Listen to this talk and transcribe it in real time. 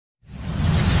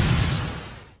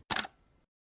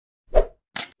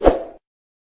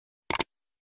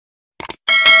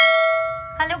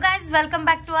Hello guys, welcome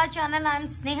back to our channel. I am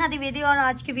Sneha Dwivedi और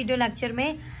आज के वीडियो लेक्चर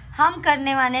में हम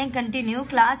करने वाले हैं कंटिन्यू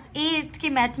क्लास 8 की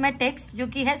मैथमेटिक्स, जो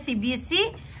कि है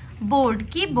सीबीएसई बोर्ड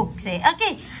की बुक से। ओके,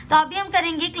 तो अभी हम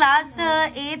करेंगे क्लास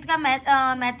 8 का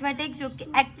मैथमेटिक्स, जो कि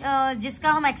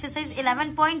जिसका हम एक्सरसाइज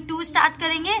 11.2 स्टार्ट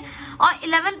करेंगे और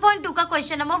 11.2 का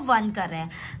क्वेश्चन नंबर 1 कर रहे हैं।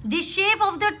 The shape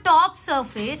of the top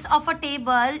surface of a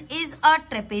table is a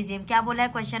trapezium. क्या बोला है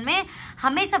क्वेश्चन में?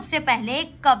 हमें सबसे पहले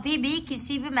कभी भी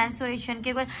किसी भी मेंसुरेशन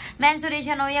के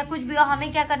मेंसुरेशन हो या कुछ भी हो,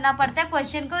 हमें क्या करना पड़ता है?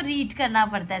 क्वेश्चन को रीड करना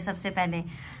पड़ता है। सबसे पहले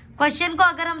क्वेश्चन को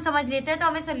अगर हम समझ लेते हैं तो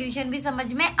हमें सोल्यूशन भी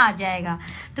समझ में आ जाएगा।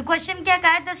 तो क्वेश्चन क्या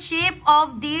कहा है? The shape of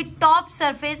the top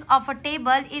surface of a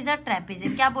table is a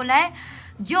trapezium. क्या बोला है?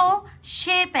 जो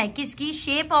शेप है, किसकी?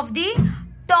 Shape of the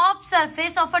top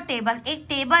surface of a table. एक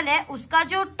टेबल है, उसका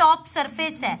जो टॉप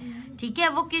सरफेस है, ठीक है,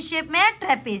 वो किस शेप में है?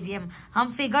 ट्रेपेजियम।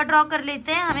 हम फिगर ड्रॉ कर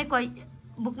लेते हैं। हमें कोई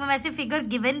बुक में वैसे फिगर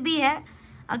गिवन भी है,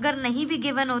 अगर नहीं भी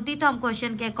गिवन होती तो हम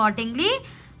क्वेश्चन के अकॉर्डिंगली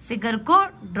फिगर को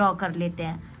ड्रॉ कर लेते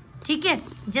हैं। ठीक है,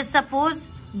 जस्ट सपोज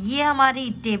ये हमारी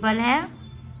टेबल है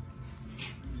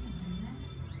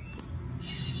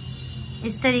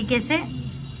इस तरीके से,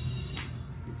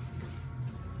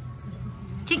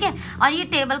 ठीक है, और ये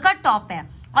टेबल का टॉप है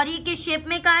और ये किस शेप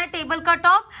में का है? टेबल का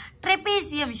टॉप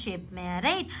ट्रेपेजियम शेप में है,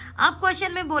 राइट। अब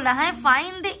क्वेश्चन में बोला है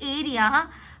find the area,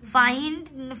 find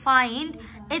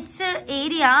its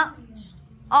area,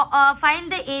 find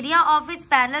the area of its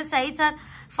parallel sides are,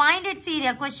 find its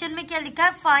area. Question में क्या लिखा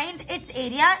है? Find its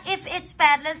area if it's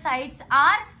parallel sides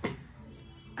are.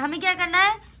 हमें क्या करना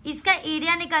है? इसका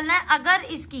एरिया निकालना है अगर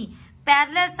इसकी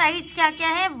पैरेलल साइड्स क्या क्या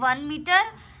है? 1 मीटर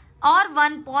और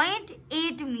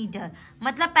 1.8 मीटर।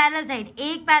 मतलब पैरेलल साइड,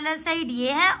 एक पैरेलल साइड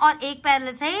ये है और एक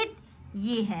पैरेलल साइड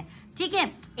ये है, ठीक है।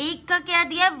 एक का क्या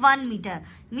दिया है? 1 मीटर,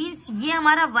 मीन्स ये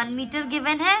हमारा 1 मीटर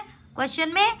गिवन है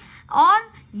क्वेश्चन में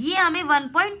और ये हमें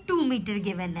 1.2 मीटर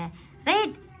गिवन है,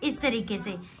 राइट। इस तरीके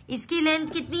से इसकी लेंथ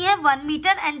कितनी है? 1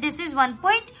 metre and this is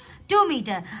 1.2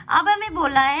 metre. अब हमें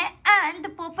बोला है and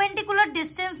perpendicular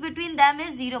distance between them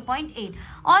is 0.8,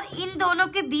 और इन दोनों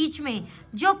के बीच में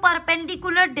जो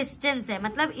परपेंडिकुलर डिस्टेंस है,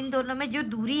 मतलब इन दोनों में जो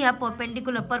दूरी है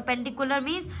परपेंडिकुलर, परपेंडिकुलर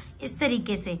मीन्स इस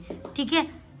तरीके से, ठीक है,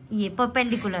 ये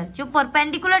परपेंडिकुलर, जो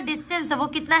परपेंडिकुलर डिस्टेंस है वो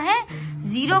कितना है?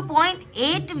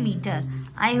 0.8 मीटर।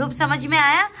 आई होप समझ में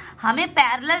आया। हमें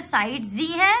पैरेलल साइड्स दी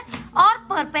है और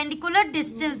परपेंडिकुलर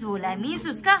डिस्टेंस बोला है, मीन्स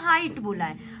उसका हाइट बोला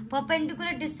है।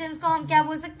 परपेंडिकुलर डिस्टेंस को हम क्या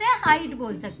बोल सकते हैं? हाइट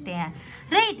बोल सकते हैं,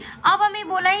 राइट। अब हमें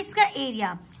बोला है इसका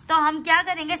एरिया, तो हम क्या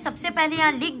करेंगे? सबसे पहले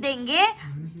यहाँ लिख देंगे,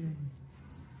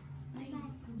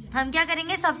 हम क्या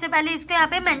करेंगे? सबसे पहले इसको यहाँ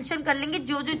पे मेंशन कर लेंगे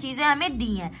जो जो चीजें हमें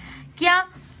दी हैं। क्या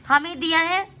हमें दिया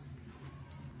है?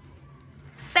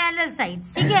 पैरेलल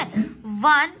साइड्स, ठीक है।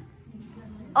 One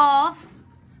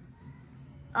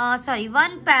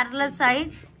parallel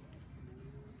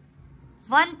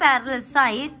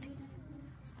side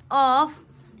of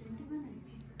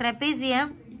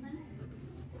trapezium.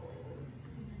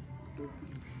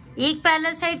 एक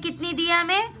पैरेलल साइड कितनी दी है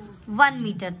हमें? 1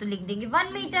 मीटर, तो लिख देंगे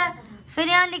 1 मीटर। फिर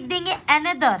यहां लिख देंगे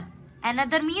अनदर,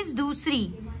 अनदर मीन्स दूसरी,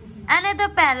 another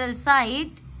parallel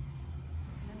side,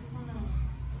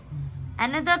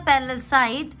 another parallel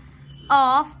side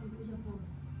of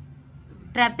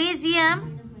trapezium।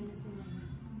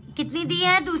 कितनी दी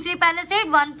है दूसरी parallel side?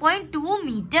 1.2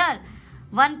 metre,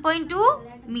 1.2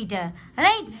 metre,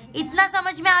 right. इतना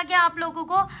समझ में आ गया आप लोगों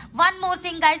को। वन मोर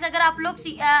थिंग गाइज, अगर आप लोग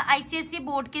आईसीएसई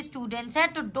बोर्ड के स्टूडेंट्स हैं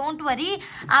तो डोंट वरी,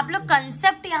 आप लोग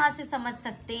कंसेप्ट यहाँ से समझ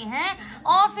सकते हैं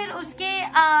और फिर उसके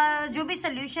जो भी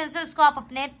सोल्यूशंस है उसको आप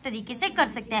अपने तरीके से कर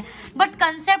सकते हैं, बट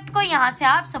कंसेप्ट को यहाँ से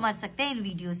आप समझ सकते हैं इन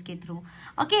वीडियोस के थ्रू।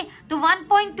 ओके, तो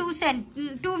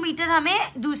 1.2 मीटर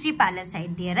हमें दूसरी पैरेलल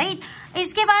साइड दी है, राइट।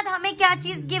 इसके बाद हमें क्या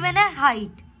चीज गिवन है?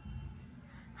 हाइट।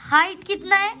 हाइट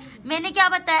कितना है? मैंने क्या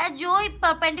बताया? जो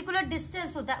परपेंडिकुलर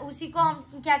डिस्टेंस होता है उसी को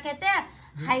हम क्या कहते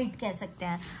हैं? हाइट कह सकते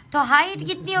हैं। तो हाइट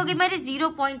कितनी होगी मेरी?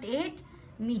 0.8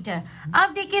 मीटर।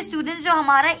 अब देखिए स्टूडेंट्स, जो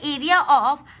हमारा एरिया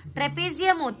ऑफ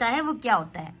ट्रेपेजियम होता है वो क्या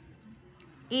होता है?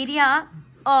 एरिया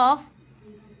ऑफ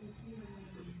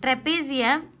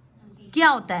ट्रेपेजियम क्या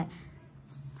होता है?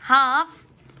 Half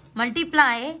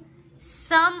multiply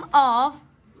some of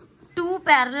 2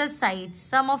 parallel sides,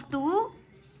 some of 2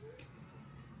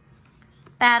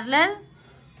 parallel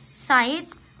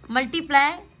sides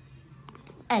multiply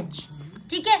H,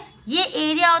 ठीक है। ये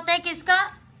एरिया होता है किसका?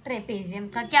 ट्रेपेजियम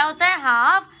का। क्या होता है?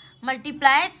 Half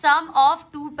multiply some of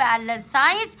 2 parallel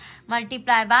sides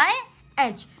multiply by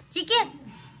H, ठीक है।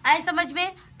 आए समझ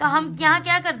में? तो हम यहाँ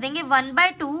क्या कर देंगे?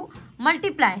 1/2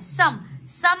 मल्टीप्लाई सम,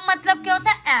 सम मतलब क्या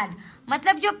होता है? ऐड,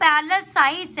 मतलब जो पैरेलल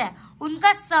साइड्स है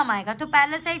उनका सम आएगा। तो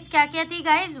पैरेलल साइड्स क्या क्या थी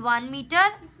guys? 1 metre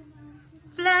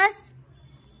plus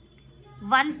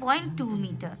 1.2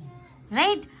 metre,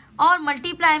 right. और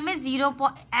मल्टीप्लाई में 0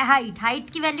 हाइट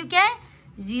की वैल्यू क्या है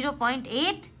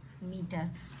 0.8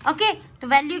 मीटर। ओके, तो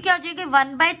वैल्यू क्या हो जाएगी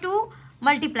 1/2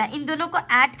 मल्टीप्लाई, इन दोनों को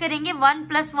ऐड करेंगे 1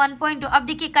 + 1.2। अब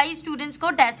देखिए कई स्टूडेंट्स को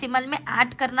डेसिमल में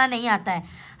ऐड करना नहीं आता है,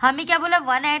 हमें क्या बोला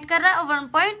 1 ऐड कर रहा है और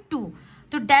 1.2,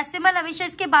 तो डेसिमल हमेशा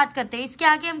इसके बाद करते हैं, इसके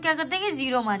आगे हम क्या कर देंगे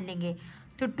 0 मान लेंगे।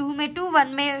 तो 2 में 2, 1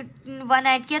 में 1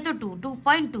 ऐड किया तो 2,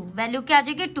 2.2, वैल्यू क्या आ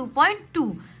जाएगी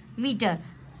 2.2 मीटर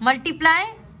मल्टीप्लाई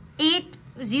 8,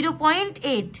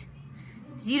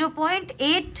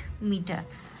 0.8 मीटर।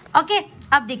 ओके,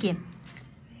 अब देखिए,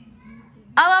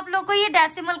 अब आप लोग को ये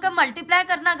डेसिमल का मल्टीप्लाई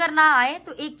करना अगर ना आए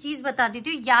तो एक चीज बता देती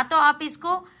हूँ, या तो आप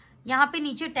इसको यहाँ पे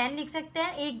नीचे 10 लिख सकते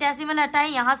हैं, एक डेसिमल हटाए,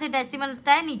 यहाँ से डेसिमल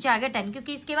हटाए, नीचे आ गया 10,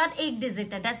 क्योंकि इसके बाद एक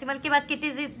डिजिट है, डेसिमल के बाद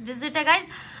कितने डिजिट है गाइस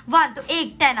 1, तो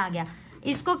एक 10 आ गया।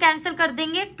 इसको कैंसिल कर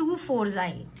देंगे 2 4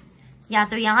 8, या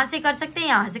तो यहाँ से कर सकते हैं,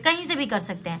 यहाँ से कहीं से भी कर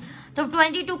सकते हैं। तो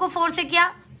 22 को 4 से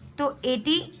किया तो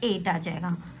 88 आ जाएगा,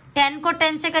 10 को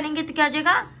 10 से करेंगे तो क्या हो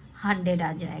जाएगा 100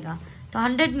 आ जाएगा, तो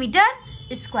 100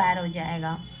 मीटर स्क्वायर हो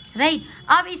जाएगा, राइट।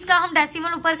 अब इसका हम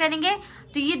डेसिमल ऊपर करेंगे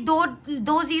तो ये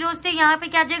दो जीरोस थे, यहाँ पे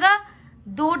क्या आ जाएगा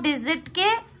 2 डिजिट के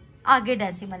आगे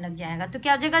डेसिमल लग जाएगा, तो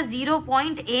क्या हो जाएगा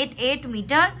 0.88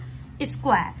 मीटर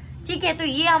स्क्वायर। ठीक है, तो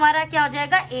ये हमारा क्या हो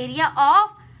जाएगा area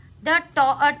of the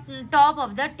top of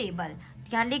the table.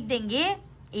 यहाँ लिख देंगे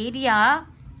area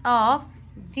of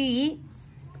the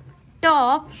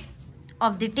top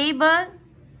of the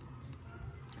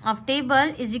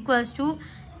table is equals to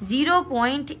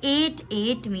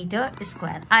 0.88 metre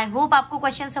square. I hope आपको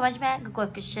क्वेश्चन समझ में आया। कोई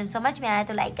क्वेश्चन समझ में आया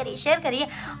तो लाइक करिए, शेयर करिए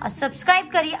और सब्सक्राइब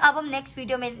करिए। अब हम नेक्स्ट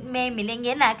वीडियो में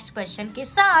मिलेंगे नेक्स्ट क्वेश्चन के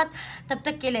साथ। तब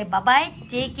तक के लिए bye bye,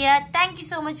 take care, thank you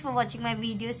so much for watching my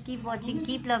videos. Keep watching,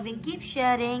 keep loving, keep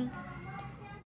sharing.